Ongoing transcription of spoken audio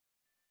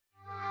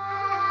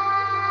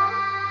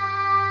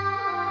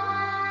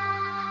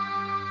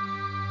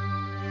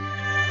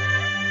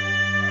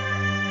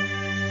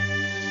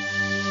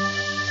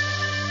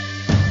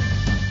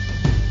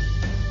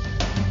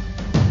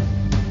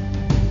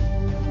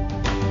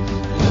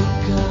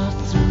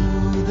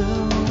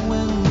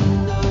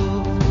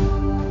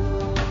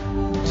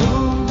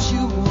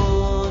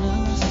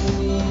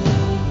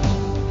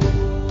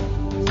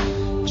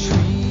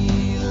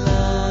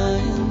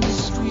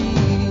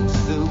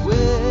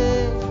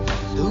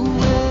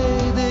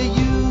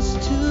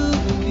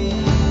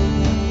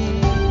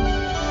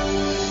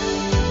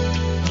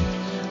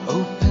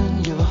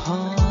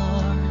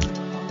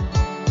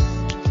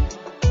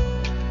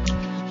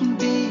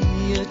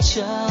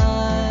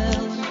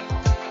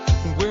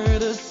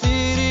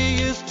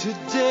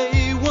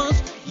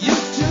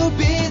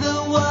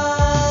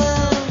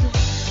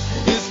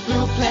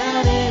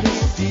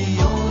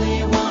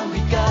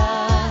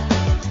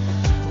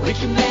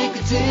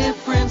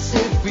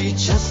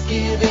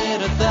give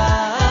it a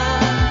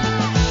thought.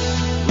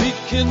 We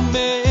can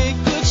make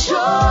a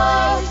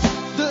choice.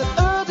 The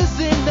earth is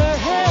in their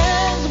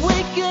hands. We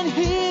can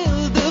heal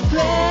the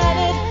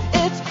planet.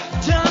 It's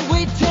time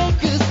we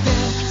take a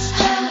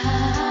stand.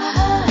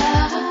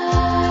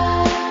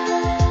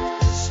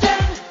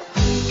 Stand.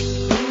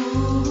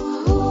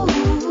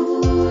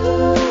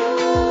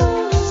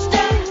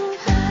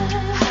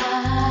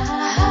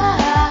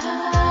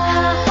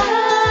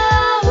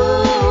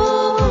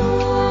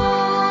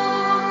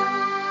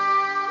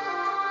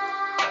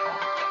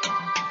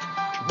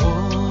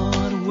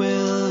 What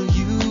will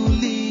you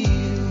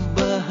leave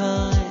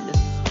behind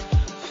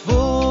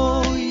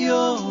for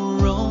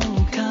your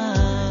own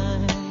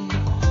kind?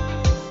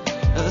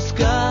 A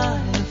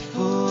sky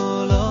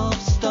full of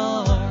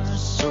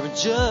stars, or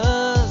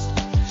just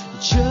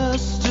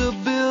a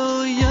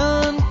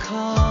billion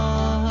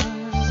cars?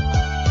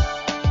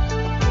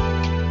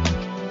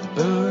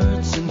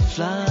 Birds in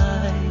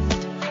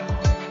flight,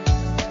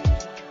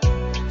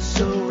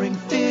 soaring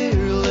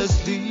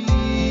fearlessly,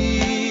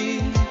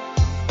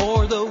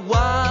 or the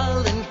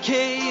wild and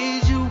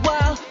cage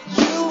while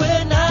you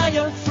and I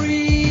are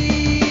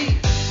free.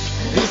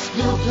 This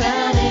new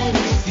planet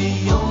is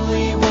the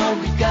only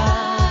one we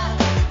got.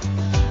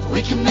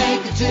 We can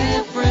make a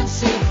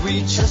difference if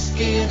we just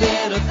give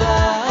it a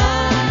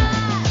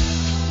thought.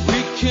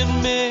 We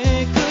can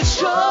make a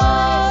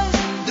choice.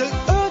 The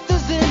earth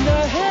is in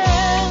our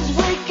hands.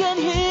 We can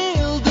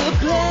heal the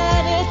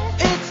planet.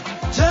 It's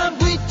time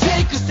we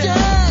take a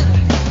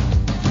stand.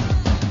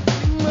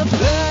 The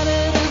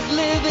planet is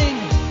living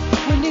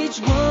when each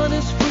one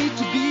is free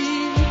to be.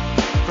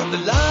 From the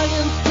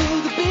lions to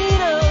the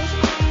beetles,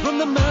 from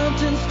the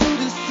mountains to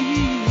the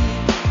sea.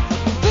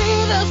 Be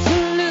the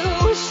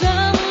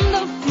solution,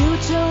 the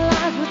future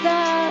lies with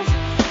us.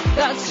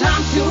 The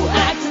time to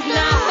act is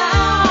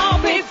now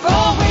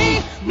before we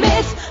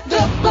miss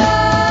the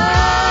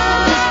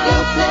bus. This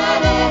new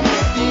planet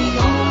is the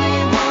only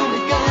one we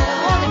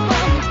got.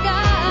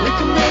 We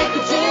can make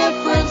a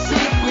difference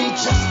if we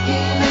just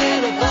give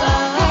it a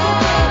thought.